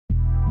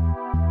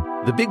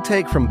The Big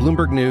Take from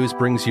Bloomberg News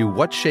brings you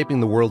what's shaping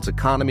the world's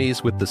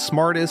economies with the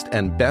smartest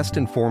and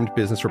best-informed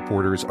business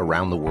reporters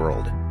around the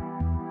world.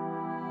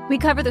 We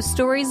cover the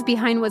stories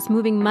behind what's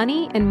moving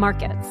money and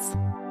markets.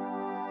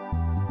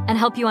 And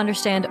help you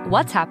understand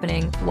what's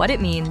happening, what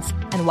it means,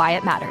 and why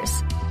it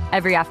matters.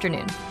 Every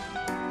afternoon.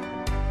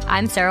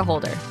 I'm Sarah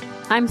Holder.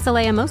 I'm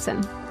Saleha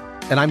Mohsin.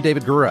 And I'm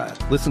David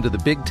Gura. Listen to The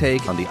Big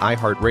Take on the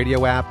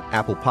iHeartRadio app,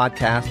 Apple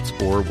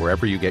Podcasts, or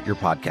wherever you get your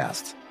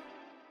podcasts.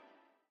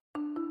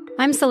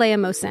 I'm Saleha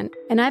Mohsin,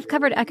 and I've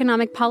covered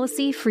economic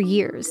policy for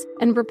years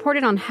and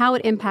reported on how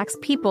it impacts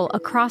people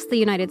across the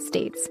United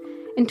States.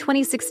 In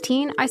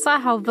 2016, I saw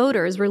how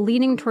voters were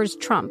leaning towards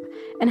Trump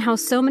and how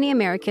so many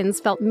Americans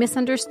felt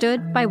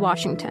misunderstood by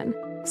Washington.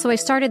 So I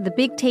started The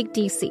Big Take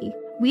DC.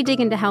 We dig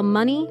into how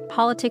money,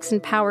 politics,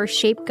 and power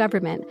shape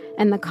government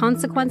and the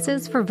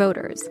consequences for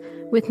voters.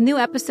 With new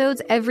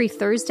episodes every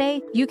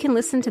Thursday, you can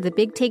listen to The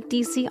Big Take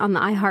DC on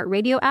the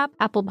iHeartRadio app,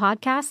 Apple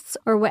Podcasts,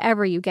 or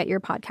wherever you get your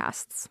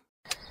podcasts.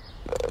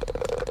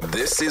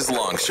 This is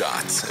Long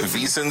Shots,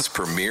 VSiN's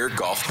premier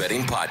golf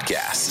betting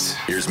podcast.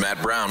 Here's Matt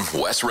Brown,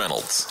 Wes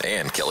Reynolds,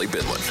 and Kelly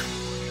Bidlin.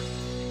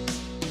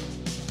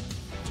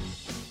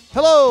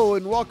 Hello,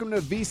 and welcome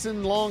to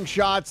VSiN Long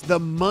Shots, the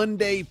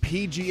Monday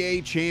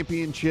PGA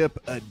Championship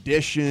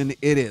edition.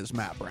 It is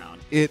Matt Brown.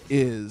 It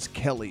is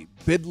Kelly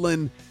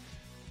Bidlin.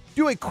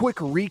 Do a quick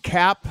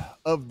recap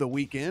of the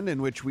weekend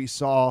in which we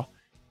saw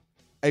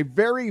a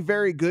very,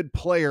 very good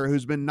player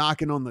who's been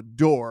knocking on the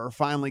door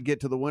finally get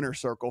to the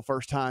winner's circle,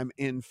 first time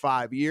in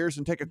 5 years,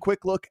 and take a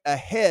quick look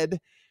ahead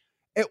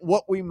at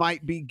what we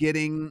might be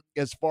getting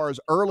as far as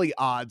early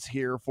odds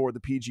here for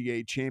the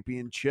PGA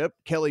Championship.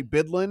 Kelly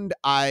Bidlin,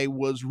 I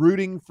was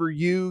rooting for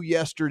you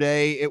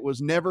yesterday. It was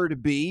never to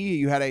be.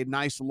 You had a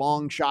nice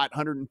long shot,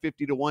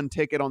 150-1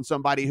 ticket on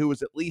somebody who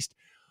was at least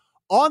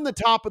on the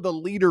top of the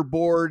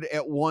leaderboard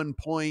at one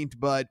point,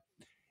 but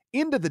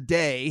end of the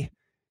day,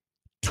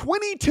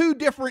 22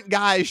 different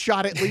guys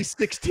shot at least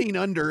 16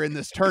 under in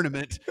this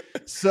tournament.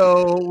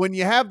 So when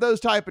you have those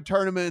type of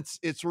tournaments,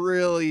 it's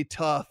really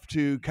tough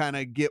to kind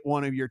of get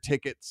one of your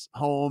tickets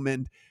home.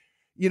 And,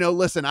 you know,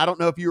 listen, I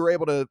don't know if you were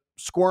able to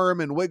squirm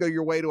and wiggle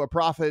your way to a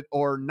profit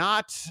or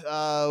not.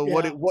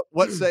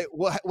 What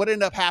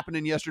ended up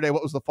happening yesterday?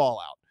 What was the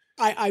fallout?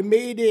 I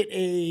made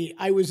it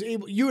I was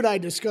able, you and I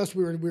discussed,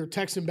 we were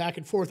texting back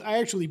and forth. I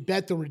actually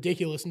bet the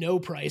ridiculous no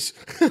price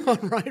on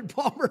Ryan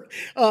Palmer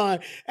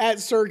at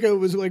Circa. It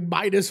was like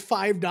minus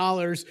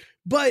 $5,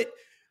 but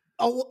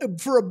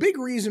for a big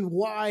reason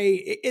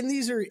why, and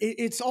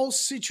it's all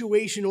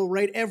situational,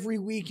 right? Every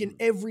week and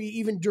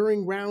even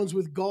during rounds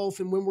with golf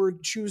and when we're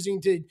choosing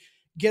to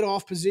get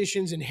off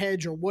positions and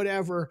hedge or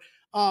whatever,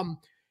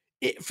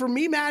 for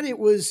me, Matt, it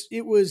was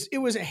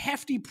a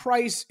hefty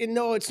price. And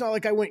no, it's not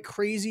like I went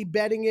crazy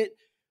betting it,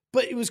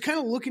 but it was kind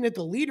of looking at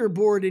the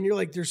leaderboard and you're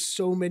like, there's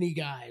so many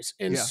guys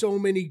and so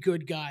many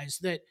good guys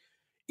that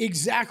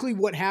exactly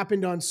what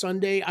happened on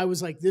Sunday. I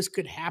was like, this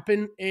could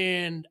happen.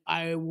 And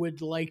I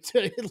would like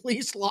to at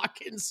least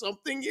lock in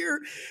something here.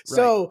 Right.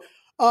 So,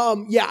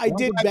 I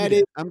did bet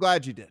it. I'm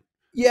glad you did.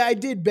 Yeah, I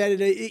did bet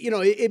it.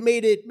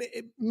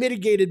 It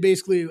mitigated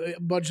basically a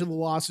bunch of the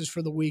losses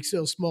for the week.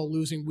 So a small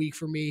losing week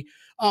for me.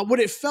 What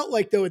it felt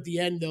like though, at the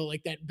end though,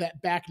 like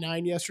that back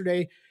nine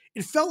yesterday,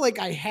 it felt like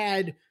I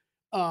had,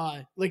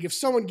 like if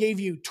someone gave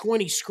you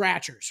 20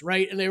 scratchers,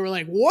 right? And they were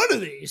like, one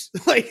of these,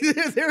 like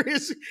there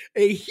is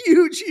a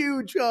huge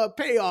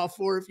payoff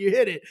for if you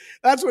hit it.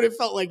 That's what it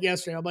felt like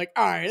yesterday. I'm like,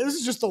 all right, this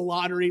is just a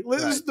lottery.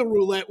 This is the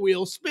roulette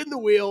wheel. Spin the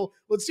wheel.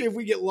 Let's see if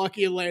we get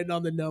lucky and land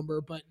on the number.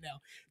 But no,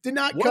 did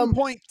not come.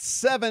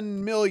 $1.7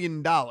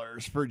 million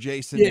for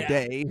Jason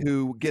Day,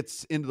 who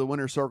gets into the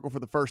winner's circle for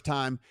the first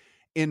time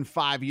in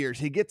 5 years.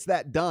 He gets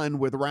that done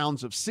with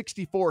rounds of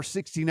 64,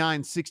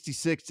 69,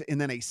 66, and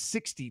then a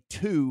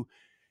 62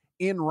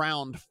 in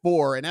round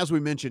 4. And as we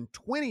mentioned,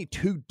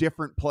 22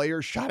 different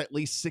players shot at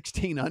least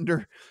 16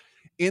 under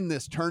in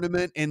this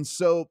tournament. And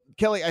so,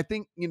 Kelly, I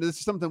think, this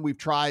is something we've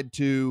tried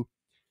to,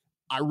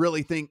 I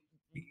really think,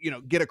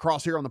 get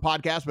across here on the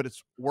podcast, but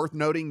it's worth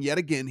noting yet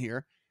again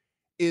here,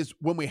 is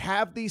when we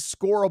have these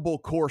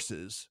scoreable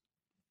courses,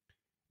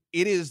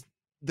 it is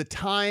the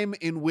time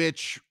in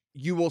which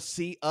you will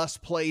see us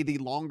play the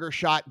longer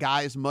shot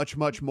guys much,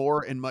 much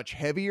more and much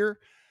heavier,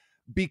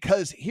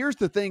 because here's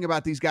the thing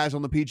about these guys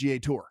on the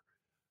PGA Tour.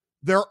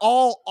 They're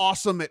all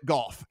awesome at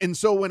golf. And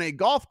so when a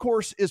golf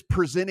course is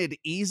presented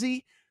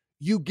easy,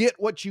 you get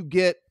what you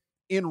get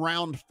in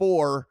round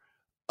 4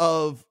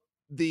 of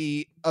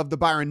the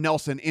Byron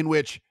Nelson, in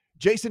which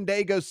Jason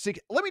Day goes 6.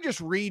 Let me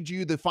just read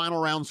you the final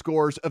round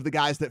scores of the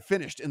guys that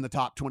finished in the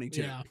top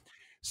 22. Yeah.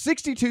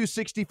 62,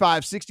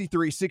 65,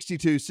 63,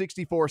 62,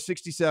 64,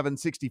 67,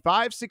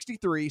 65,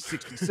 63,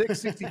 66,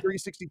 63,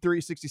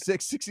 63,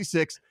 66,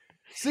 66,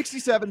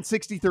 67,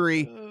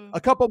 63,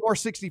 a couple more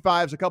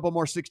 65s, a couple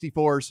more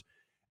 64s,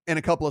 and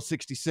a couple of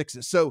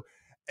 66s. So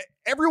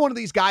every one of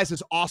these guys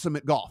is awesome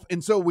at golf.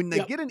 And so when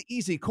they get an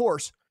easy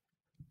course,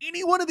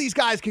 any one of these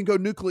guys can go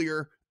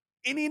nuclear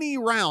in any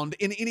round,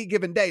 in any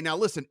given day. Now,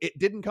 listen, it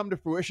didn't come to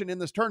fruition in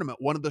this tournament.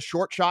 One of the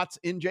short shots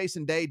in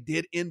Jason Day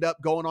did end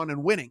up going on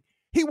and winning.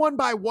 He won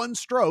by one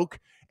stroke,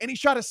 and he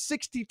shot a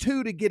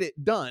 62 to get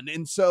it done.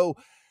 And so,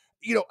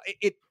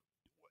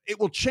 it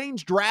will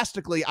change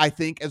drastically, I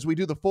think, as we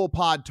do the full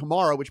pod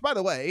tomorrow, which, by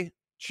the way,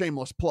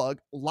 shameless plug,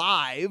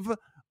 live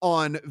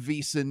on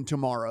VSiN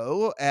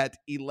tomorrow at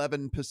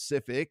 11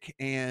 Pacific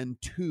and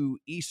 2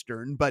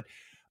 Eastern. But,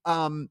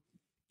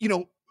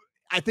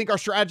 I think our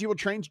strategy will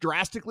change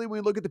drastically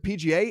when we look at the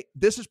PGA.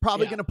 This is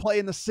probably going to play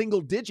in the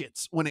single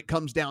digits when it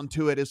comes down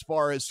to it as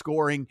far as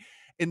scoring.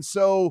 And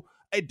so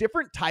a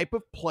different type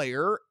of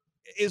player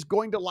is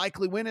going to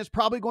likely win, is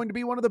probably going to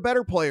be one of the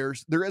better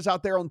players there is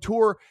out there on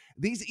tour.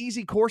 These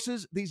easy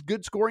courses, these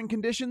good scoring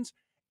conditions,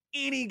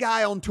 any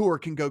guy on tour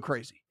can go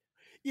crazy.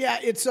 Yeah,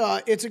 it's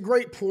a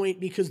great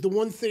point, because the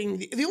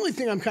only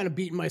thing I'm kind of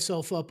beating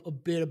myself up a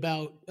bit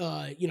about,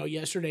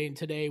 yesterday and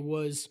today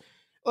was,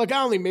 like,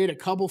 I only made a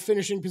couple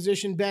finishing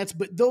position bets,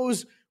 but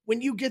those, when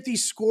you get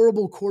these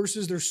scoreable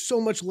courses, there's so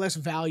much less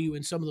value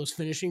in some of those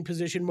finishing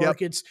position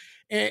markets.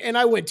 Yep. And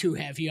I went too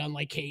heavy on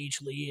like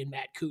KH Lee and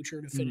Matt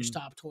Kuchar to finish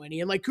top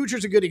 20. And like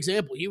Kuchar's a good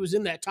example. He was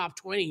in that top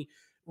 20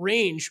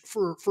 range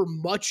for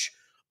much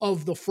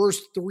of the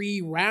first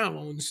 3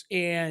 rounds.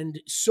 And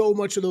so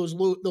much of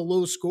the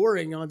low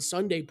scoring on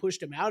Sunday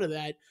pushed him out of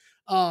that.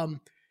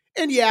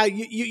 And yeah,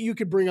 you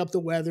could bring up the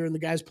weather and the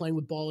guy's playing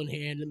with ball in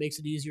hand and it makes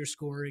it easier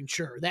scoring.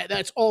 Sure,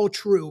 that's all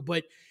true,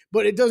 but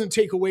it doesn't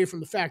take away from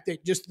the fact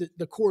that just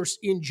the course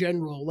in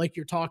general, like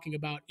you're talking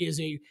about, is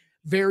a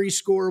very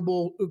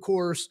scoreable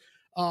course,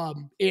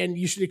 and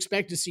you should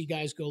expect to see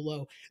guys go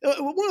low.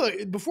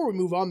 Before we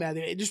move on, Matt,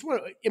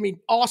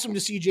 awesome to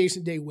see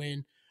Jason Day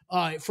win.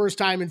 First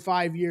time in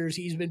 5 years.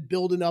 He's been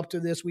building up to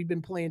this. We've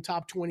been playing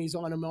top 20s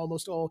on him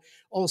almost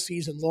all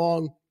season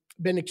long.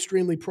 Been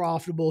extremely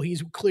profitable.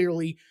 He's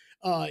clearly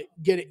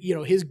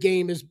his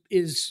game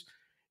is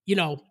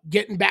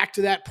getting back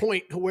to that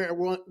point to where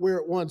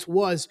it once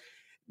was.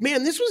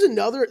 Man, this was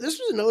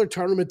another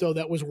tournament though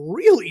that was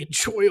really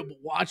enjoyable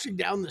watching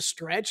down the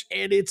stretch,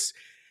 and it's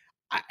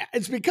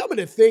becoming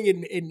a thing,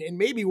 and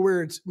maybe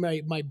where it's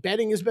my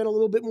betting has been a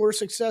little bit more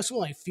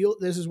successful. I feel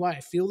this is why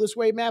I feel this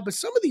way, Matt. But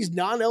some of these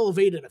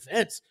non-elevated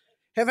events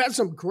have had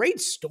some great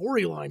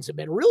storylines, have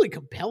been really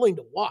compelling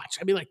to watch.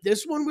 I mean, like,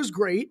 this one was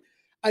great.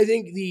 I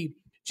think the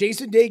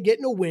Jason Day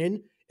getting a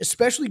win,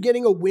 especially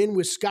getting a win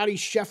with Scotty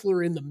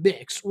Scheffler in the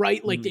mix,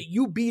 right? Like that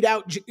you beat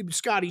out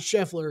Scotty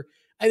Scheffler,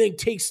 I think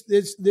takes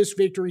this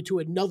victory to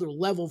another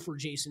level for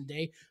Jason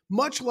Day.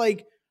 Much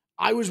like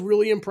I was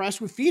really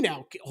impressed with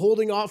Finau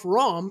holding off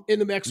Rahm in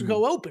the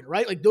Mexico Open,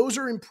 right? Like, those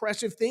are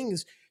impressive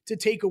things to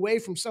take away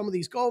from some of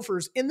these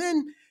golfers. And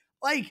then,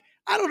 like,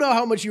 I don't know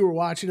how much you were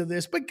watching of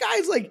this, but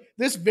guys like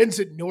this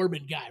Vincent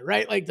Norman guy,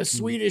 right? Like the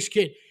Swedish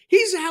kid,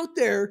 he's out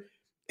there,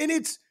 and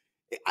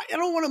I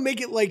don't want to make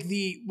it like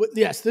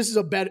yes, this is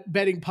a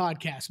betting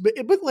podcast, but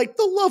like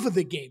the love of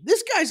the game.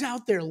 This guy's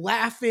out there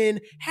laughing,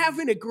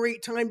 having a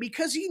great time,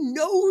 because he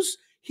knows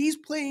he's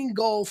playing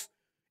golf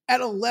at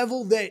a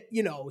level that,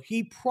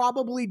 he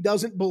probably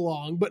doesn't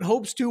belong, but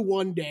hopes to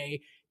one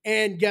day.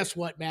 And guess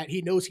what, Matt?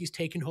 He knows he's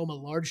taking home a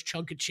large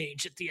chunk of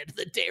change at the end of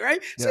the day,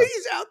 right? Yeah. So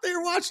he's out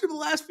there watching the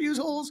last few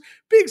holes,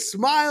 big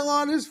smile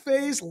on his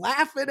face,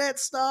 laughing at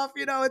stuff.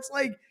 It's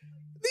like,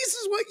 this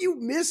is what you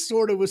miss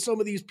sort of with some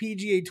of these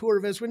PGA Tour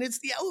events. When it's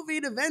the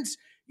elevated events,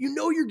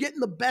 you're getting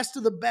the best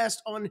of the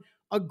best on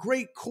a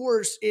great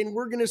course, and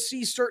we're going to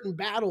see certain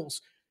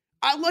battles.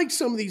 I like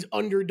some of these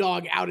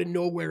underdog out of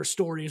nowhere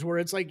stories where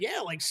it's like,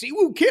 yeah, like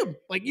Siwoo Kim,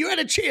 like you had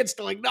a chance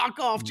to like knock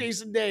off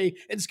Jason Day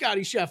and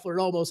Scotty Scheffler.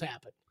 It almost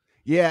happened.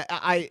 Yeah,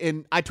 I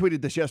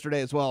tweeted this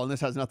yesterday as well, and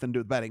this has nothing to do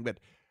with betting, but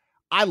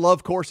I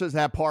love courses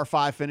that have par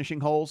 5 finishing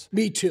holes.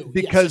 Me too.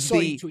 Because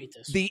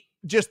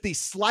just the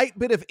slight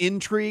bit of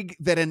intrigue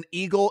that an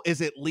eagle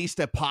is at least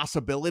a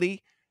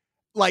possibility,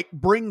 like,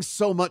 brings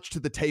so much to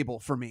the table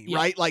for me,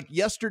 right? Like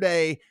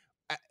yesterday,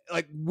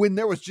 like when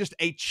there was just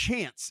a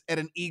chance at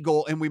an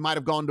eagle and we might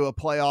have gone to a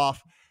playoff,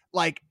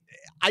 like,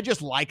 I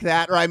just like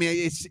that. Or I mean,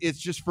 it's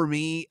just, for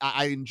me,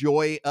 I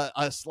enjoy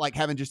us like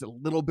having just a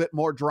little bit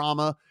more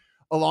drama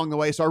along the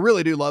way. So I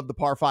really do love the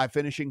par 5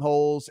 finishing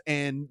holes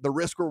and the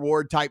risk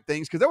reward type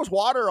things, because there was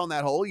water on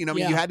that hole. You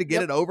had to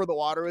get it over the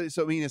water.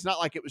 So I mean, it's not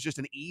like it was just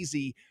an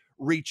easy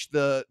reach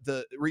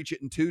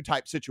it in 2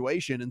 type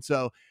situation. And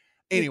so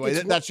anyway,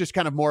 that's just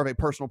kind of more of a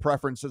personal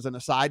preference as an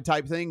aside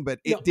type thing, but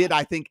it did,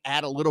 I think,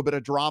 add a little bit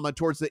of drama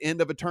towards the end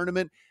of a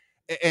tournament.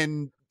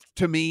 And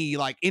to me,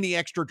 like, any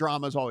extra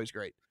drama is always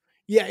great.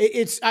 Yeah,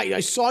 I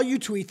saw you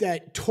tweet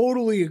that.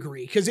 Totally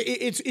agree, because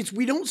it's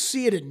we don't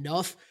see it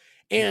enough,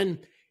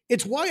 and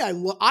it's why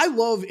I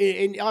love,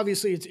 and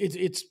obviously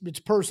it's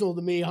personal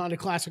to me. Honda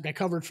Classic I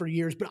covered for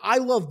years, but I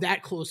love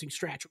that closing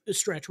stretch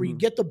where you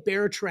get the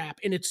bear trap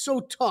and it's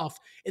so tough,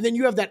 and then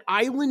you have that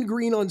island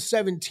green on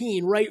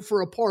 17, right,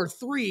 for a par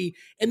 3,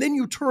 and then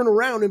you turn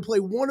around and play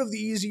one of the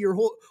easier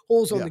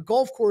holes on the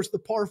golf course, the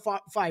par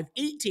 5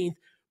 18th,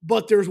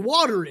 but there's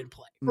water in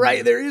play,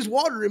 right? There is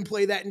water in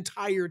play that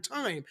entire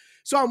time.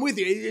 So I'm with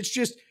you. It's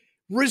just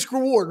risk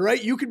reward,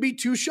 right? You could be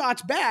 2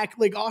 shots back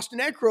like Austin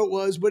Eckroat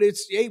was, but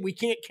it's, hey, we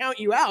can't count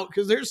you out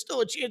because there's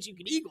still a chance you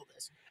can eagle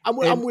this.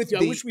 I'm with you.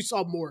 I wish we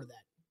saw more of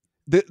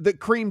that. The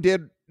cream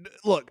did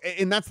look,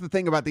 and that's the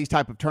thing about these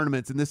type of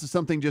tournaments. And this is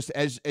something just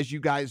as you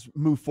guys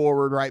move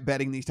forward, right?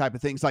 Betting these type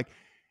of things, like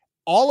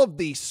all of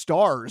these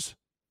stars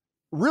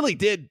really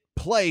did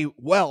play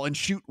well and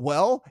shoot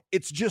well.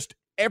 It's just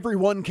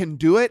everyone can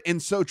do it.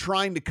 And so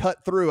trying to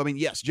cut through, I mean,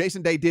 yes,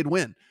 Jason Day did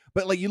win,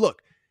 but like you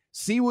look,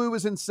 Siwoo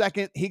is in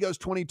second. He goes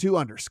 22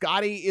 under.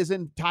 Scotty is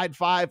in tied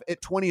 5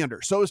 at 20 under.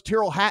 So is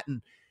Tyrrell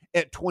Hatton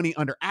at 20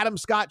 under. Adam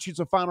Scott shoots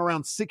a final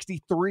round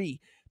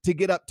 63 to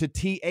get up to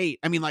T8.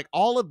 I mean, like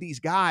all of these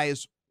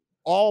guys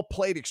all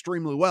played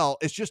extremely well.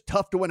 It's just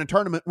tough to win a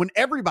tournament when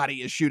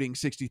everybody is shooting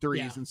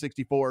 63s and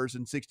 64s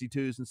and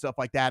 62s and stuff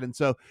like that. And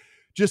so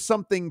just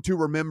something to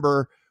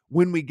remember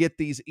when we get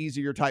these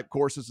easier type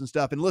courses and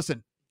stuff. And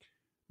listen,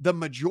 the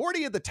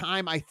majority of the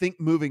time, I think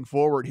moving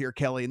forward here,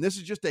 Kelly, and this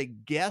is just a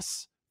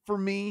guess for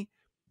me,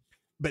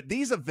 but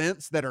these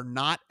events that are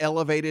not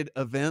elevated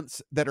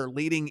events that are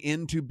leading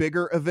into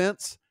bigger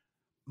events,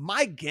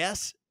 my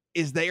guess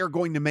is they are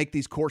going to make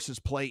these courses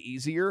play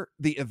easier.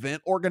 The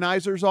event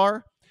organizers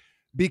are,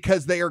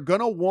 because they are going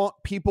to want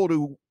people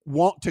to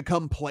want to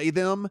come play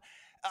them.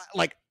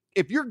 Like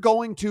if you're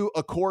going to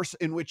a course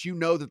in which you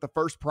know that the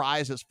first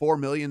prize is $4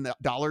 million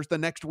the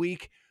next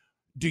week,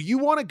 do you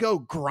want to go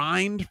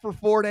grind for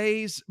 4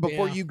 days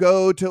before you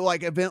go to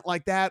like event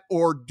like that?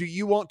 Or do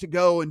you want to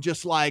go and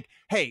just like,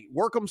 hey,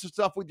 work on some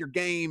stuff with your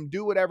game,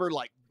 do whatever,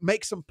 like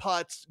make some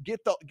putts, get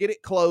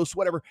it close,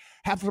 whatever,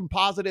 have some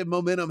positive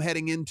momentum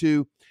heading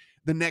into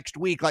the next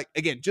week. Like,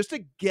 again, just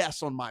a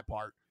guess on my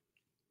part.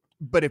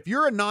 But if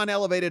you're a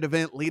non-elevated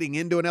event leading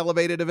into an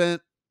elevated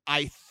event,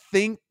 I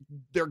think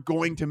they're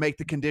going to make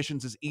the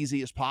conditions as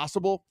easy as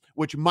possible,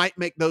 which might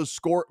make those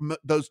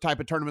type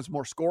of tournaments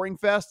more scoring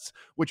fests,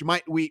 which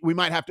we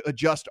might have to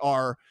adjust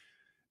our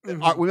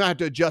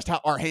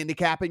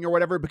handicapping or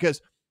whatever,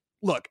 because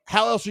look,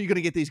 how else are you going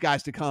to get these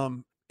guys to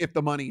come if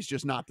the money's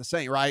just not the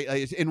same,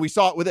 right? And we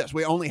saw it with this.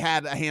 We only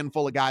had a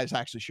handful of guys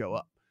actually show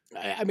up.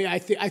 I mean, I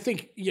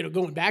think,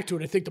 going back to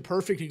it, I think the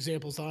perfect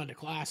example is the Honda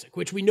Classic,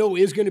 which we know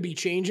is going to be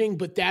changing,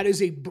 but that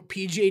is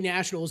PGA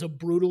National is a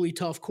brutally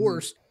tough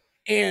course.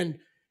 And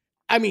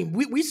I mean,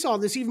 we saw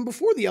this even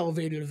before the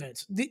elevated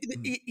events.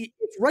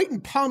 It's right in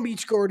Palm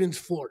Beach Gardens,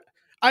 Florida.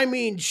 I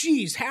mean,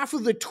 geez, half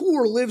of the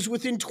tour lives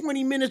within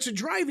 20 minutes of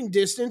driving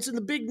distance, and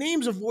the big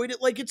names avoid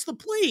it like it's the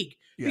plague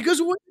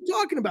because of what you're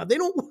talking about. They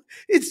don't.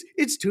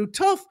 It's too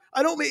tough.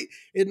 I'm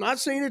not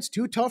saying it's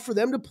too tough for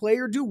them to play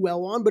or do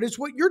well on, but it's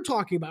what you're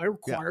talking about. It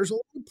requires a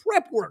lot of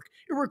prep work.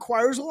 It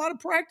requires a lot of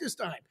practice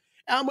time.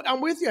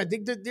 I'm with you. I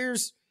think that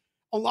there's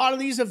a lot of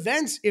these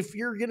events. If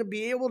you're going to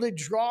be able to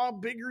draw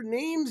bigger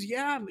names,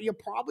 you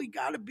probably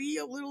got to be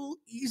a little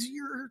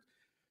easier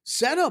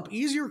setup,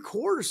 easier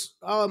course.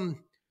 And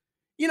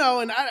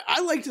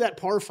I liked that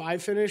par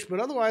 5 finish, but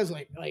otherwise,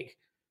 like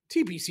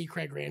TPC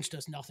Craig Ranch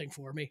does nothing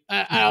for me.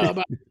 I don't know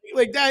about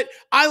like that.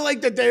 I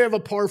like that they have a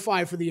par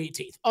 5 for the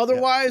 18th.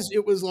 Otherwise,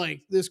 it was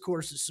like, this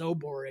course is so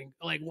boring,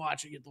 like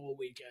watching it the whole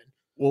weekend.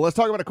 Well, let's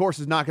talk about a course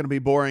that's not going to be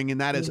boring,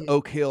 and that is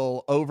Oak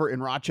Hill over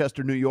in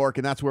Rochester, New York,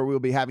 and that's where we'll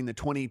be having the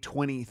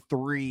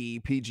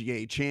 2023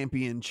 PGA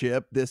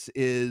Championship. This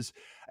is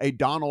a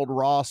Donald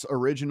Ross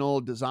original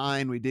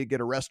design. We did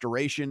get a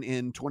restoration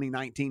in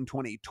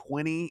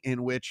 2019-2020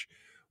 in which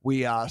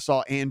we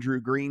saw Andrew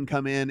Green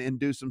come in and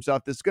do some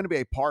stuff. This is going to be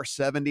a par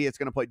 70. It's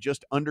going to play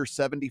just under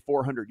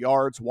 7,400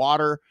 yards.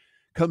 Water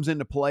comes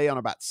into play on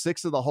about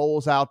 6 of the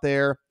holes out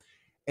there.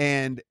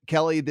 And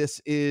Kelly, this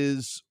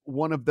is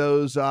one of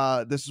those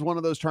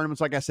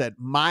tournaments. Like I said,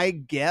 my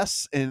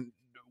guess, and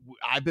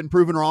I've been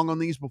proven wrong on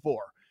these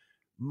before,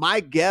 my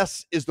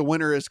guess is the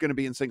winner is going to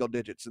be in single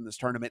digits in this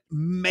tournament.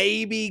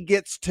 Maybe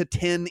gets to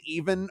 10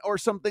 even or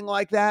something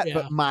like that. Yeah.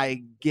 But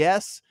my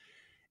guess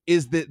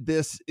is that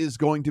this is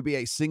going to be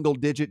a single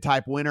digit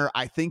type winner.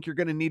 I think you're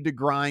going to need to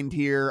grind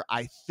here.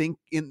 I think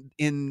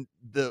in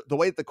the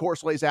way that the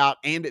course lays out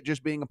and it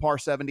just being a par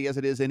 70 as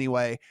it is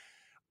anyway,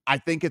 I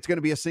think it's going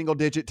to be a single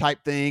digit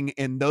type thing.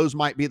 And those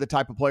might be the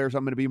type of players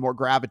I'm going to be more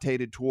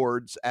gravitated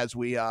towards as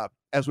we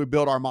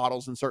build our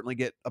models and certainly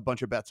get a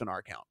bunch of bets in our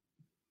account.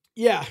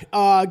 Yeah.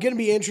 Going to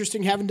be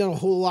interesting. Haven't done a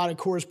whole lot of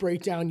course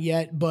breakdown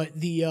yet, but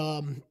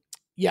I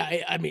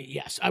mean,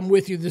 yes, I'm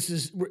with you. This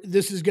is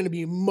going to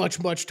be much,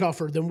 much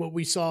tougher than what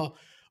we saw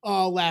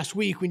last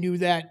week. We knew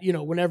that,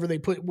 whenever they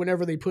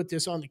put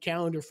this on the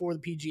calendar for the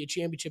PGA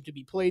Championship to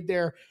be played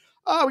there,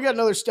 we got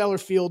another stellar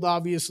field.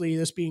 Obviously,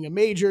 this being a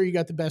major, you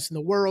got the best in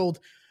the world.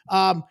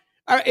 I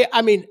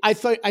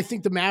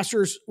think the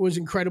Masters was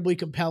incredibly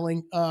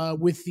compelling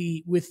with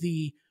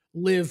the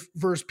Live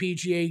versus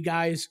PGA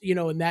guys,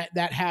 and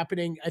that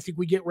happening. I think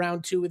we get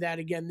round 2 of that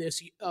again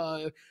this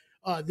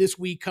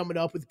week coming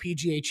up with the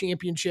PGA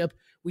Championship.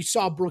 We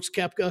saw Brooks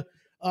Koepka,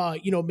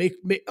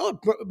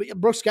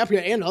 Brooks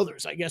Koepka and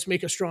others, I guess,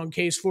 make a strong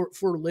case for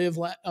Live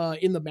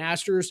in the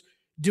Masters.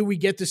 Do we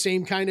get the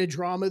same kind of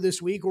drama this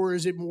week, or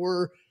is it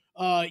more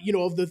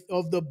of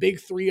the big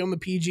three on the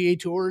PGA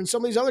Tour and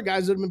some of these other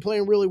guys that have been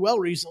playing really well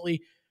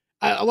recently.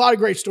 A lot of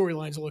great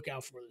storylines to look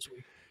out for this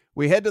week.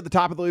 We head to the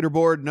top of the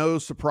leaderboard. No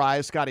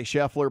surprise. Scotty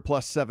Scheffler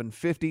plus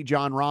 750.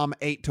 John Rahm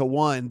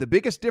 8-1. The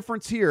biggest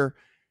difference here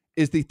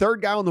is the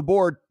third guy on the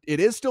board. It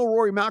is still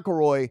Rory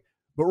McIlroy,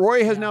 but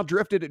Rory has now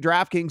drifted at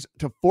DraftKings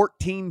to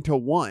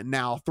 14-1.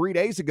 Now, 3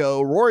 days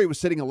ago, Rory was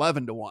sitting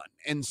 11-1.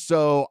 And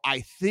so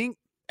I think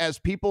as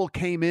people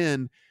came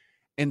in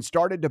and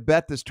started to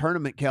bet this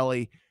tournament,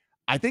 Kelly,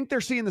 I think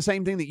they're seeing the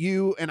same thing that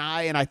you and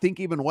I think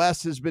even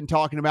Wes has been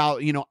talking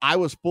about. I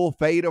was full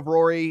fade of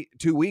Rory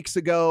 2 weeks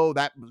ago.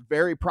 That was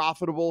very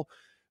profitable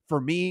for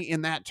me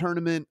in that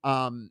tournament.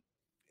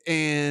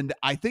 And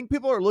I think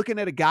people are looking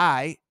at a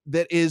guy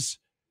that is,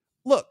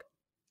 look,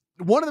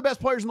 one of the best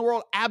players in the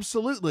world,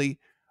 absolutely,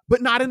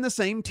 but not in the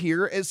same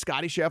tier as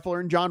Scotty Scheffler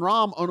and John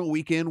Rahm on a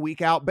week in,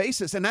 week out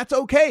basis. And that's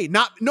okay.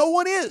 No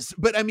one is,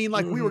 but I mean,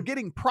 we were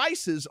getting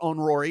prices on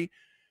Rory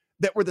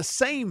that were the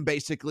same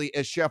basically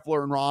as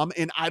Scheffler and Rahm.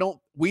 And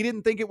we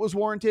didn't think it was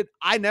warranted.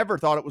 I never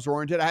thought it was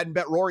warranted. I hadn't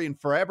bet Rory in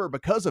forever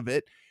because of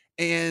it.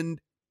 And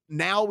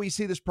now we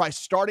see this price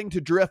starting to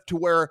drift to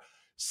where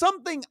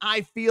something I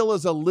feel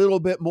is a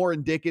little bit more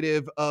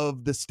indicative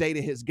of the state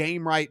of his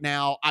game right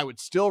now. I would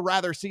still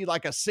rather see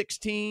like a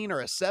 16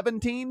 or a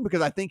 17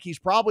 because I think he's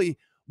probably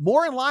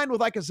more in line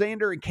with like a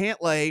Xander and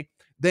Cantlay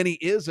than he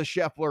is a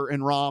Scheffler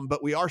and Rahm,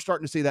 but we are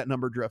starting to see that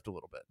number drift a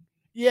little bit.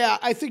 Yeah,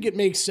 I think it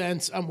makes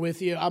sense. I'm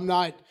with you.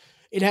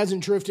 It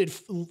hasn't drifted,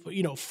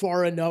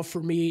 far enough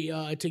for me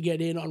to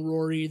get in on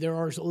Rory.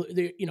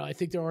 I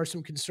think there are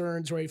some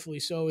concerns,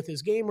 rightfully so, with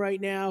his game right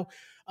now.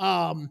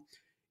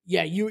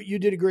 You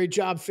did a great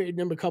job fading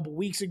him a couple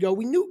weeks ago.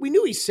 We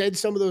knew he said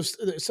some of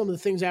the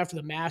things after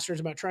the Masters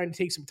about trying to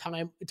take some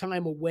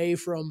time away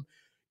from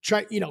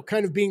kind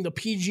of being the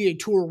PGA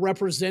Tour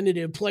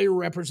player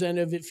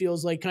representative. It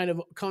feels like kind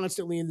of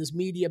constantly in this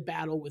media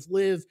battle with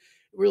LIV.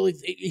 Really,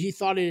 he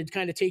thought it had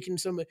kind of taken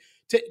some of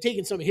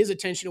his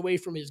attention away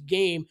from his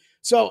game.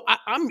 So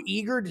I'm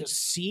eager to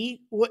see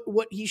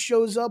what he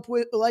shows up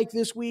with like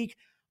this week.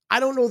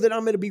 I don't know that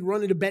I'm going to be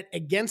running a bet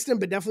against him,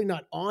 but definitely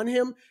not on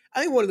him.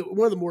 I think one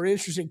of the more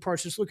interesting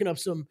parts, just looking up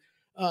some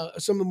of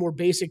the more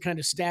basic kind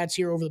of stats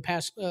here over the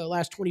past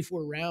last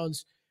 24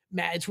 rounds,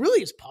 Matt, it's really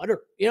his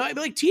putter. I mean,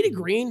 like tee to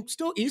green,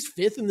 still he's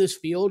fifth in this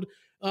field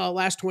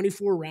last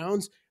 24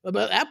 rounds, but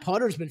that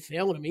putter's been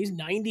failing him. He's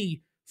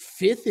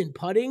 95th in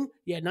putting.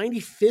 Yeah,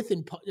 95th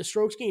in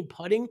strokes gained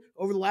putting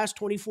over the last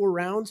 24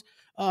 rounds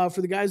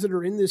for the guys that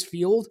are in this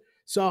field.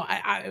 So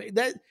I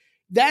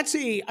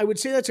would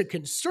say that's a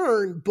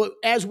concern, but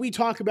as we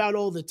talk about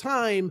all the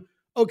time,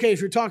 okay, if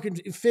you're talking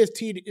fifth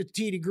tee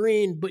to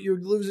green, but you're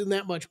losing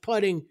that much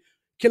putting,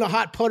 can a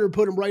hot putter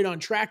put him right on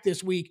track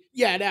this week?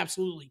 Yeah, it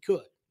absolutely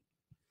could.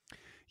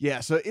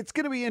 Yeah, so it's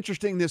going to be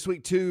interesting this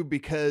week too,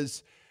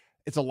 because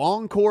it's a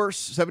long course,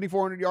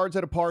 7,400 yards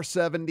at a par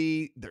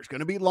 70. There's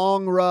going to be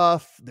long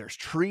rough. There's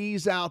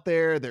trees out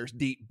there. There's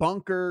deep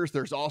bunkers.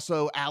 There's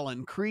also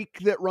Allen Creek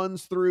that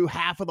runs through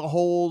half of the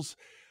holes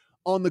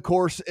on the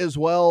course as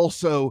well.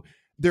 So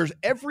there's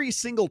every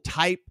single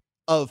type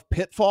of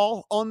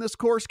pitfall on this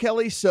course,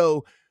 Kelly.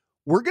 So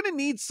we're going to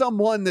need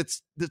someone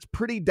that's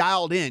pretty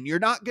dialed in. You're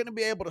not going to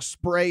be able to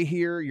spray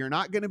here. You're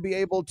not going to be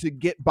able to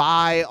get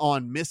by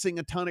on missing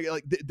a ton of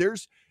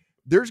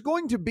there's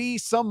going to be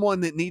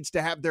someone that needs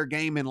to have their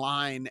game in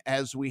line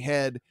as we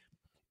head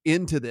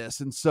into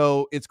this. And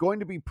so it's going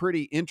to be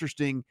pretty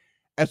interesting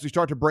as we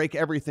start to break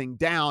everything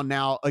down.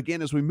 Now,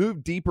 again, as we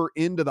move deeper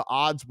into the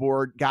odds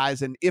board,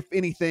 guys, and if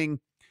anything,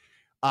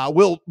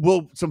 we'll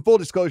some full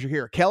disclosure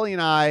here. Kelly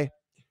and I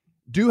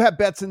do have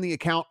bets in the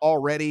account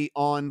already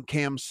on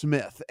Cam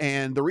Smith.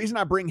 And the reason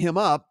I bring him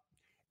up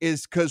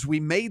is because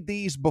we made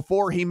these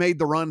before he made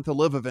the run at the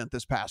LIV event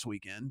this past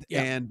weekend.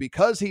 Yeah. And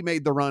because he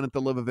made the run at the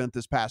LIV event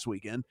this past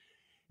weekend,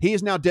 he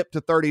is now dipped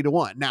to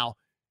 30-1. Now,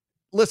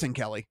 listen,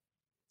 Kelly,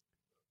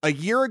 a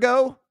year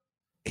ago,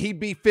 he'd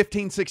be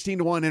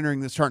 15-16-1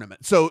 entering this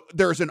tournament. So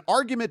there's an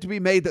argument to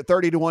be made that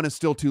 30-1 is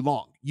still too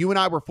long. You and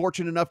I were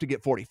fortunate enough to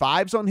get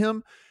 45s on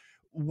him,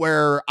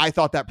 where I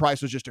thought that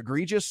price was just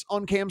egregious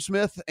on Cam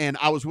Smith, and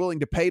I was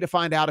willing to pay to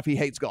find out if he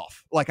hates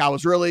golf. I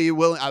was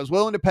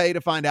willing to pay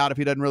to find out if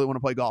he doesn't really want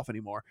to play golf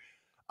anymore.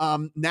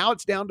 Now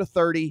it's down to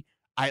 30.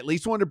 I at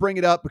least wanted to bring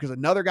it up because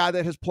another guy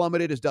that has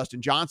plummeted is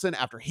Dustin Johnson.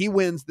 After he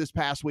wins this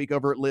past week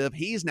over at LIV,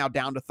 he's now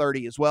down to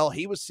 30 as well.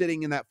 He was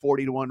sitting in that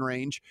 40-1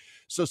 range.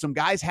 So some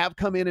guys have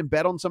come in and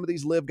bet on some of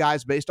these LIV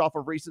guys based off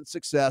of recent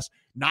success.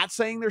 Not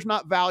saying there's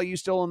not value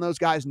still on those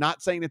guys,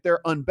 not saying that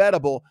they're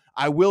unbettable.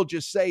 I will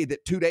just say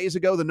that 2 days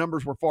ago, the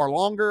numbers were far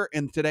longer,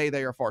 and today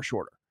they are far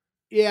shorter.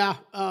 Yeah.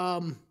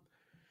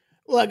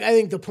 Look, I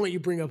think the point you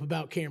bring up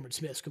about Cameron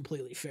Smith is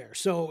completely fair.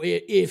 So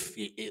if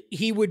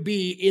he would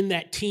be in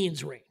that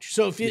teens range.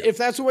 So if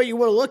that's the way you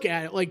want to look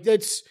at it,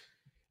 that's,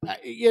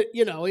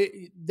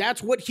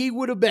 that's what he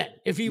would have been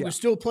if he was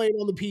still playing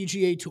on the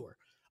PGA Tour.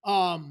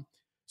 I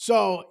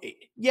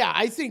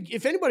think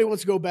if anybody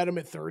wants to go bet him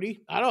at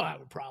 30, I don't have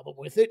a problem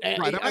with it. Right,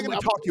 I'm not going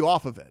to talk you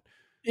off of it.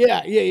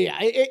 Yeah.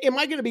 Am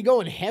I going to be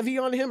going heavy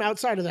on him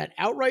outside of that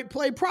outright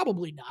play?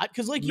 Probably not,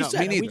 because like you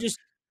said,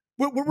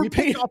 we're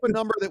picked off a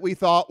number that we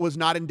thought was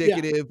not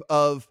indicative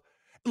of.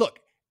 Look,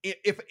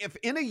 if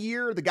in a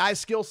year the guy's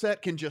skill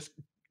set can just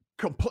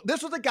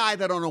this was a guy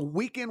that on a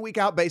week in, week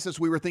out basis,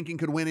 we were thinking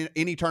could win in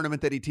any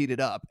tournament that he teed it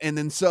up. And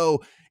then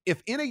so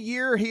if in a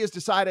year he has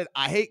decided,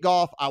 I hate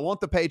golf, I want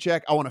the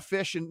paycheck, I want to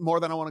fish and more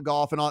than I want to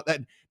golf and all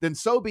that, then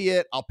so be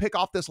it. I'll pick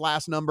off this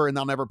last number and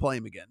I'll never play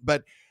him again.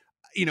 But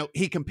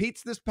he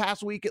competes this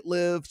past week at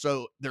Live.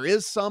 So there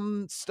is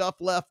some stuff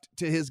left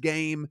to his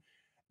game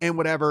and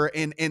whatever.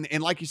 And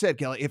like you said,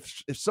 Kelly,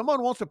 if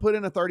someone wants to put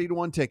in a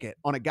 30-1 ticket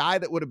on a guy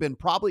that would have been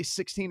probably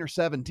 16 or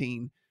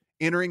 17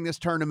 entering this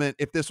tournament,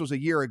 if this was a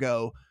year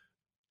ago,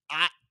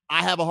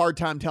 I have a hard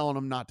time telling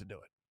them not to do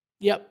it.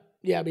 Yep.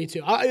 Yeah, me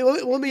too.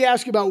 Let me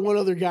ask you about one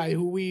other guy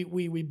who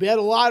we bet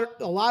a lot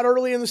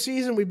early in the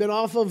season. We've been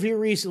off of here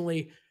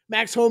recently.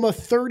 Max Homa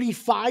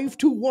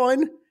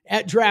 35-1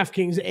 at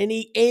DraftKings.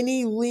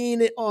 Any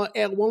lean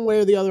at one way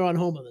or the other on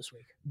Homa this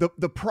week?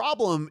 The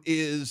problem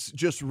is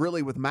just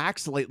really with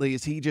Max lately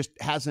is he just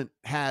hasn't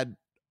been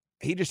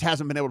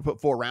able to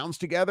put 4 rounds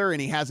together, and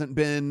he hasn't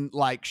been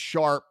like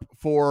sharp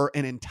for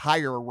an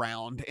entire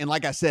round. And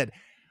like I said,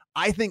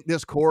 I think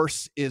this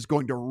course is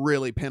going to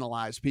really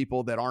penalize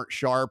people that aren't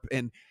sharp,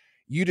 and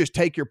you just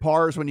take your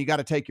pars when you got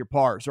to take your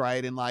pars.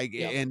 Right. And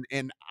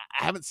and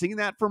I haven't seen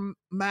that from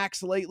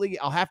Max lately.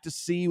 I'll have to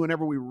see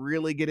whenever we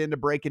really get into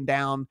breaking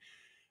down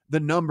the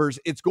numbers.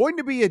 It's going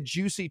to be a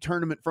juicy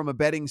tournament from a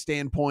betting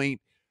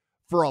standpoint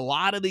for a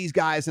lot of these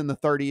guys in the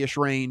 30-ish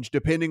range,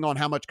 depending on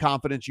how much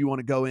confidence you want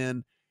to go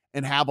in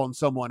and have on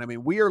someone. I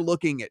mean, we are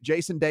looking at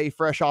Jason Day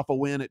fresh off a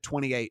win at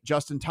 28,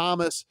 Justin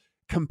Thomas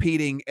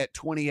competing at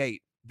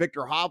 28,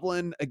 Victor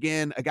Hovland,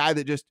 again, a guy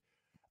that just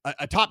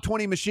a top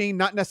 20 machine,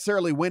 not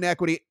necessarily win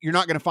equity. You're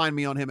not going to find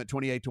me on him at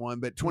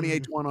 28-1, but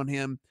 28-1 on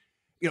him.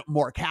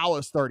 Morikawa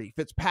is 30,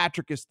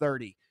 Fitzpatrick is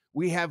 30.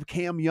 We have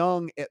Cam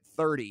Young at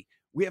 30.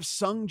 We have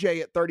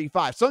Sungjae at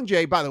 35.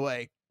 Sungjae, by the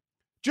way,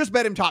 just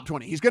bet him top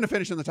 20. He's going to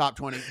finish in the top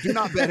 20. Do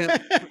not bet him.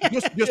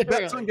 Just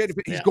bet Sungjae.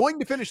 He's going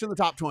to finish in the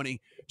top 20.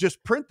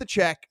 Just print the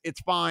check. It's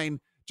fine.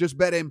 Just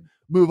bet him.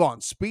 Move on.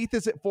 Spieth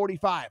is at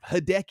 45.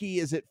 Hideki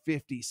is at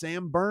 50.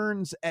 Sam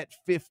Burns at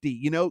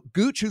 50.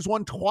 Gooch, who's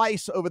won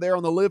twice over there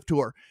on the Live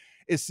Tour,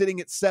 is sitting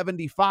at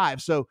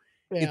 75. So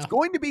it's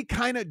going to be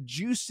kind of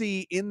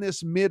juicy in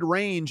this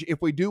mid-range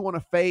if we do want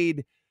to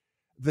fade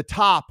the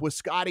top with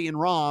Scotty and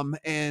Rahm.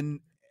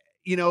 And,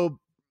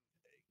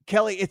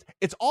 Kelly,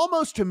 it's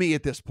almost, to me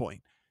at this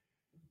point,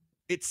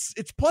 it's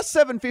plus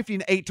 750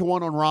 and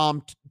 8-1 on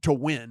Rahm to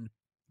win,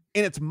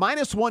 and it's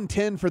minus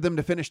 110 for them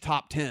to finish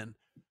top 10.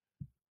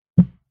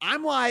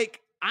 I'm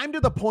to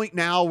the point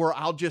now where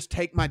I'll just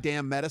take my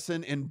damn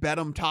medicine and bet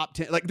them top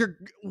 10. Like they're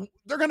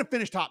going to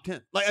finish top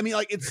 10.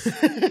 It's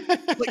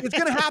it's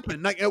going to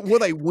happen. Like, will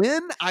they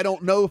win? I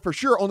don't know for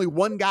sure. Only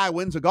one guy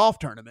wins a golf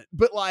tournament,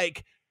 but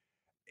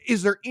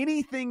is there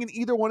anything in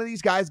either one of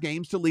these guys'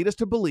 games to lead us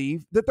to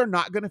believe that they're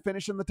not going to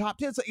finish in the top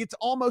 10? So it's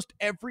almost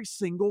every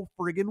single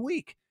friggin'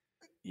 week.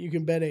 You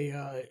can bet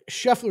a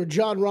Scheffler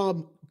John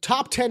Rahm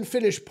top 10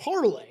 finish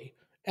parlay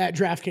at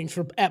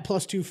DraftKings at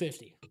plus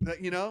 250.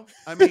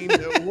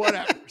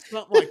 Whatever,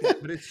 something like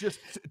that. But it's just,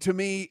 to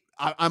me,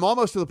 I'm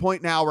almost to the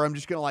point now where I'm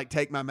just going to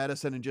take my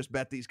medicine and just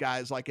bet these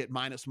guys at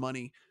minus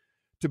money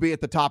to be at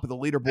the top of the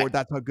leaderboard.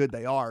 That's how good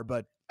they are.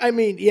 But I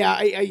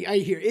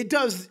hear it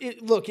does.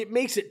 It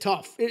makes it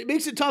tough. It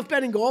makes it tough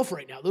betting golf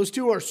right now. Those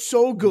two are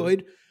so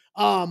good.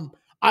 I'm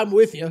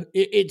with you.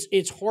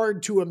 It's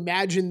hard to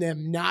imagine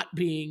them not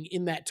being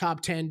in that top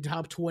 10,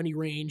 top 20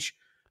 range,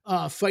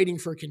 fighting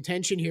for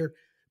contention here.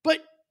 But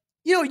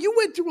you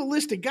went through a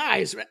list of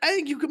guys. I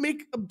think you could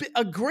make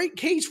a great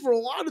case for a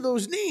lot of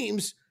those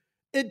names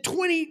at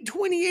 28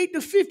 to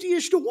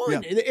 50-ish to 1. Yeah,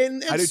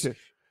 and I do too.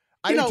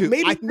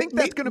 I think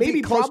that's going to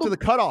be close to the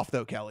cutoff,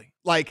 though, Kelly.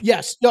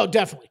 Yes, no,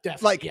 definitely.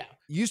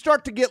 You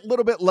start to get a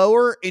little bit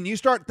lower, and you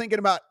start thinking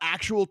about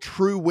actual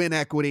true win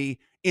equity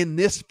in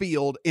this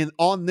field,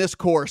 on this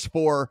course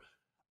for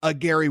a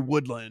Gary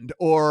Woodland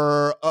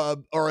or a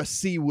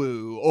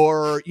Siwoo,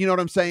 or you know what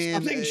I'm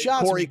saying,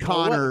 Corey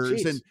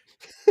Connors, and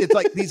it's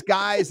like these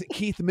guys,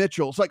 Keith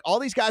Mitchell. It's like all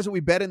these guys that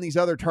we bet in these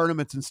other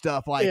tournaments and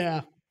stuff.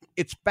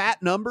 It's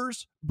fat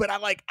numbers, but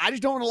I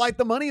just don't want to light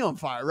the money on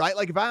fire, right?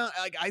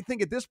 I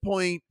think at this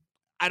point,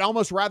 I'd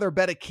almost rather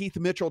bet a Keith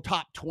Mitchell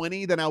top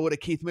 20 than I would a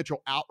Keith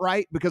Mitchell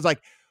outright, because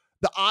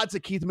the odds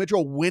of Keith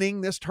Mitchell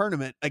winning this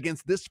tournament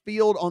against this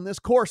field on this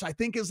course, I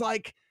think is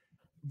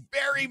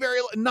very, very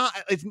not.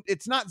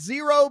 It's not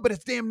zero, but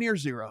it's damn near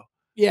zero.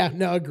 Yeah,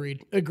 no,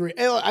 agreed.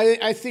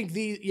 I think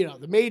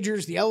the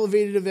majors, the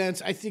elevated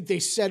events, I think they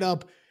set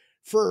up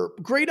for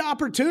great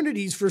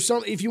opportunities for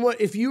some. If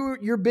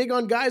you're big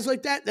on guys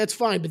like that, that's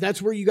fine. But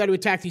that's where you got to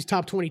attack these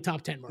top 20,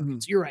 top 10 markets.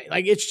 Mm-hmm. You're right.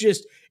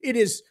 It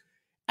is.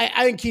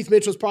 I think Keith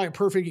Mitchell's probably a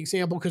perfect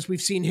example, because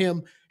we've seen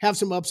him have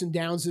some ups and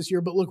downs this year,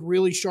 but look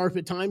really sharp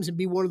at times and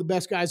be one of the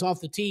best guys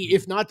off the tee,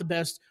 if not the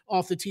best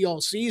off the tee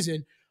all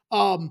season.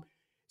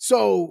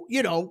 So,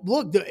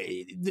 look,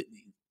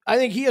 I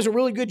think he has a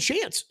really good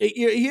chance.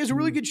 He has a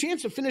really good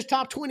chance to finish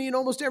top 20 in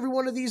almost every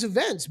one of these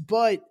events,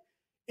 but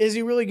is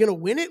he really going to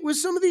win it with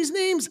some of these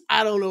names?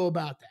 I don't know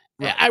about that.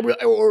 Right. Let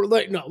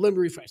me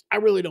rephrase. I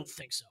really don't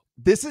think so.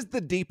 This is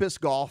the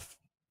deepest golf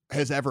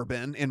has ever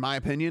been, in my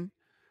opinion,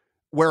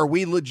 where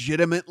we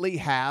legitimately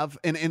have,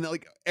 and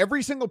like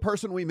every single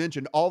person we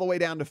mentioned, all the way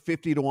down to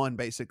 50-1,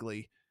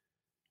 basically,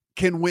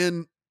 can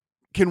win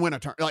a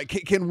turn, like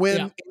can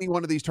win any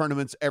one of these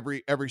tournaments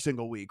every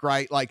single week,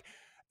 right? Like,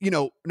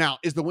 now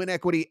is the win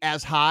equity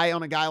as high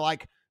on a guy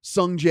like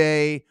Sung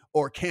Jae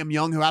or Cam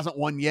Young, who hasn't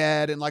won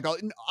yet? And like,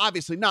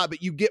 obviously not,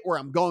 but you get where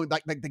I'm going.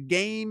 Like the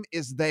game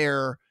is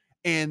there,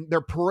 and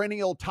they're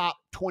perennial top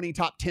 20,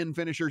 top 10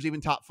 finishers,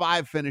 even top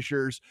 5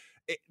 finishers.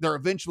 They're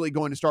eventually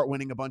going to start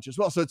winning a bunch as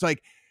well. So it's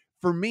like,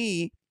 for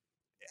me,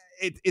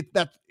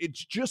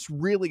 it's just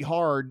really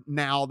hard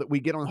now that we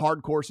get on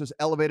hard courses,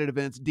 elevated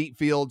events, deep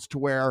fields, to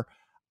where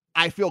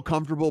I feel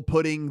comfortable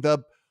putting the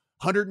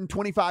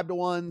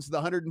 125-1s,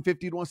 the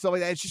 150-1, stuff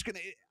like that. It's just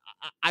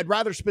I'd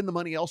rather spend the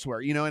money elsewhere,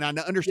 and I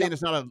understand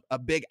it's not a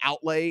big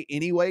outlay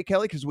anyway,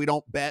 Kelly, because we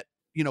don't bet,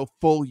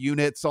 full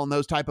units on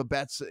those type of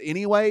bets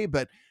anyway,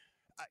 but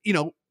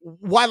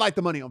why light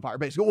the money on fire?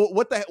 Basically,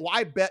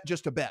 why bet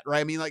just to bet,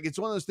 right? I mean, like, it's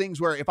one of those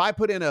things where if I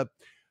put in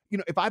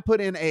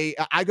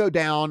I go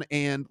down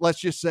and let's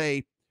just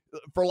say,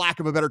 for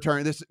lack of a better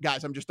term,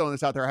 guys, I'm just throwing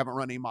this out there. I haven't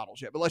run any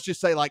models yet, but let's just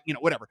say, like,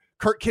 whatever,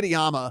 Kurt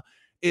Kitayama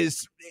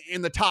is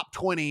in the top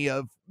 20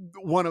 of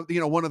one of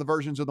the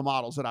versions of the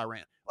models that I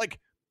ran. Like,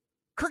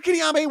 Kurt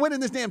Kitayama ain't winning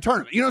this damn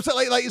tournament.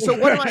 So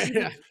what am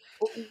I?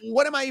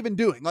 What am I even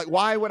doing? Like,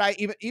 why would I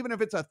even if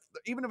it's a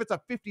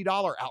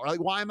 $50 out, like,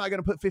 why am I going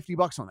to put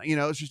 $50 on that?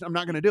 It's just, I'm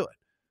not going to do it.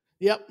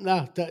 Yep.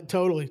 No,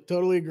 totally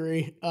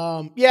agree.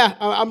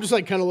 I'm just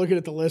like kind of looking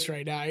at the list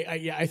right now.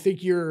 I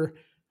think you're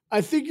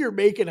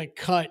making a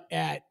cut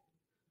at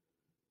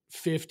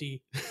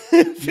 50,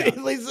 at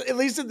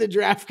least in the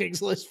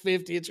DraftKings list,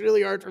 50. It's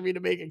really hard for me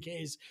to make a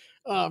case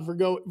for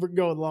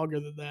going longer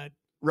than that.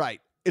 Right.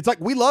 It's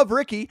like, we love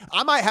Ricky.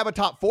 I might have a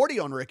top 40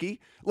 on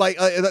Ricky, like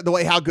the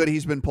way how good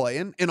he's been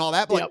playing and all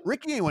that. But like,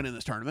 Ricky ain't winning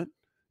this tournament,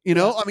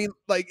 I mean,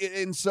 like,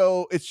 and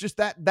so it's just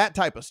that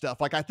type of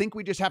stuff. Like, I think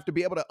we just have to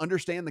be able to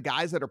understand the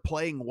guys that are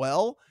playing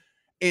well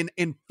and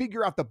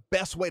figure out the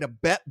best way to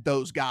bet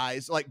those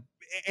guys. Like,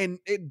 and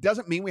it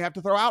doesn't mean we have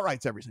to throw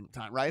outrights every single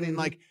time, right? Mm-hmm. And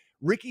like,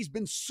 Ricky's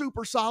been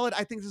super solid.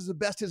 I think this is the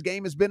best his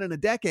game has been in a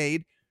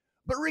decade,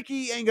 but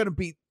Ricky ain't going to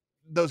beat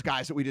those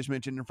guys that we just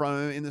mentioned in front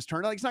of him in this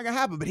tournament. Like, it's not going to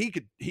happen, but he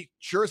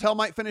sure as hell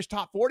might finish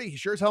top 40. He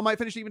sure as hell might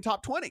finish even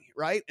top 20.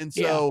 Right. And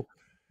so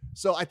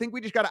I think we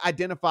just got to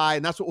identify,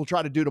 and that's what we'll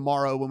try to do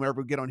tomorrow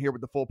whenever we get on here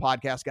with the full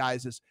podcast,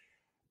 guys, is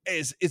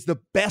the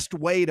best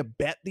way to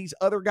bet these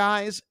other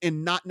guys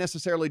and not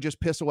necessarily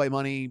just piss away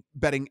money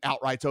betting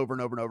outrights over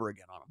and over and over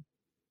again on them.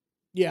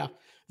 Yeah.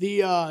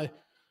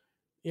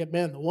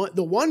 Man,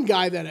 the one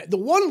guy the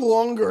one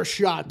longer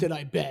shot that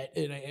I bet,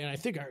 and I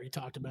think I already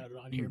talked about it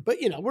on here, but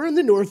we're in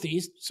the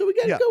Northeast, so we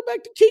got to go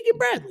back to Keegan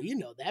Bradley.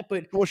 That,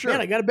 but well, sure.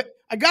 Man, I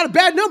got a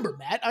bad number,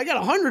 Matt. I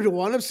got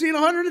 100-1. I'm seeing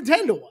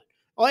 110-1.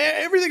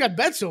 Everything I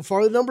bet so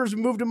far, the numbers have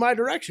moved in my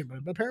direction, but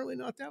apparently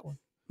not that one.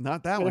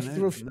 Not that one.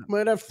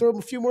 Might have to throw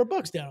a few more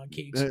bucks down on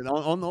Keegs.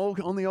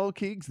 On the old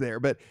Keegs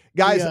there. But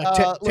guys,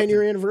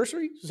 10-year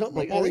anniversary, something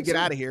like that. Before we get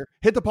out of here,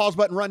 hit the pause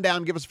button, run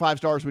down, give us 5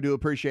 stars. We do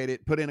appreciate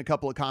it. Put in a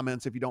couple of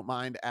comments if you don't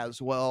mind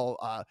as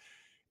well.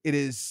 It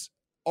is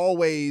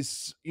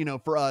always,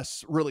 for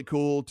us, really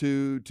cool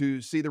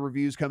to see the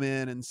reviews come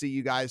in and see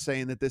you guys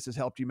saying that this has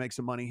helped you make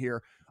some money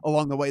here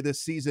along the way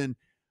this season.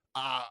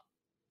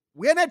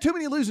 We hadn't had too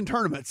many losing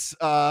tournaments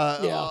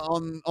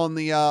on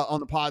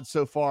the pod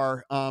so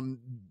far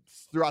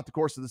throughout the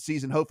course of the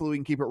season. Hopefully we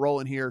can keep it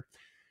rolling here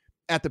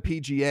at the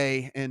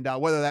PGA, and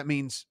whether that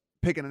means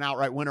picking an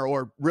outright winner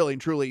or really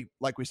and truly,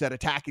 like we said,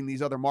 attacking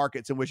these other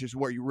markets, in which is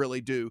where you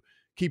really do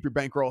keep your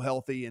bankroll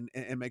healthy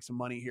and make some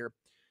money here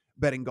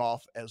betting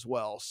golf as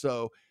well.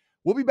 So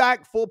we'll be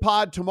back full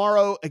pod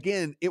tomorrow.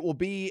 Again, it will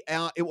be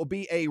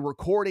a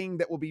recording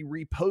that will be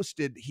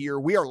reposted here.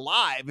 We are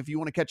live if you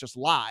want to catch us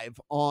live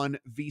on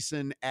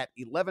VSiN at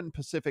 11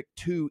 Pacific,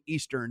 2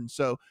 Eastern.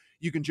 So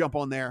you can jump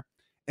on there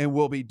and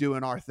we'll be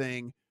doing our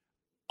thing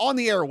on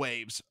the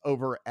airwaves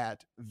over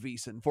at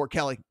VSiN. For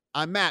Kelly,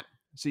 I'm Matt.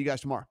 See you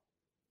guys tomorrow.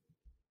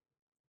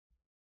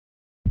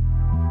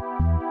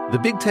 The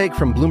Big Take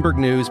from Bloomberg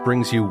News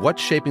brings you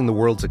what's shaping the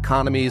world's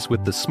economies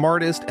with the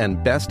smartest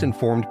and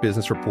best-informed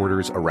business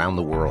reporters around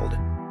the world.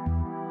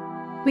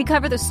 We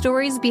cover the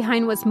stories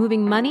behind what's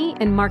moving money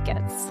and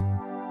markets,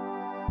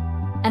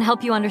 and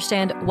help you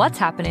understand what's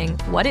happening,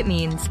 what it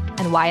means,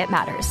 and why it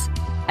matters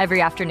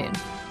every afternoon.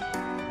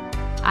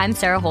 I'm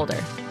Sarah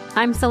Holder.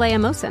 I'm Saleha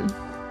Mohsin.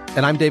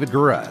 And I'm David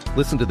Gura.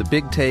 Listen to The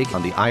Big Take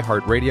on the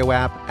iHeartRadio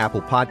app,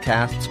 Apple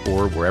Podcasts,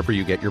 or wherever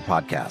you get your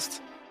podcasts.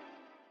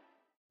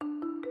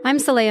 I'm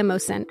Saleha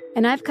Mohsin,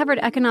 and I've covered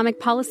economic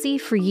policy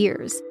for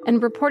years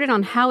and reported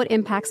on how it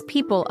impacts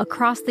people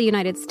across the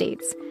United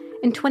States.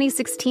 In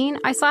 2016,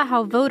 I saw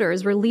how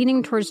voters were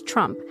leaning towards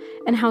Trump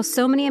and how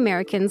so many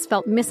Americans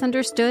felt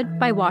misunderstood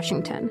by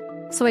Washington.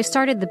 So I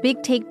started the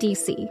Big Take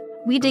DC.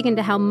 We dig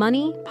into how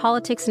money,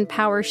 politics, and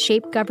power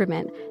shape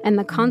government and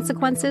the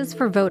consequences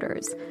for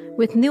voters.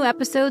 With new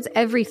episodes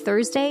every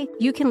Thursday,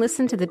 you can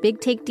listen to the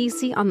Big Take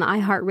DC on the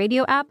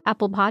iHeartRadio app,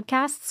 Apple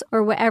Podcasts,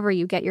 or wherever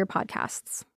you get your podcasts.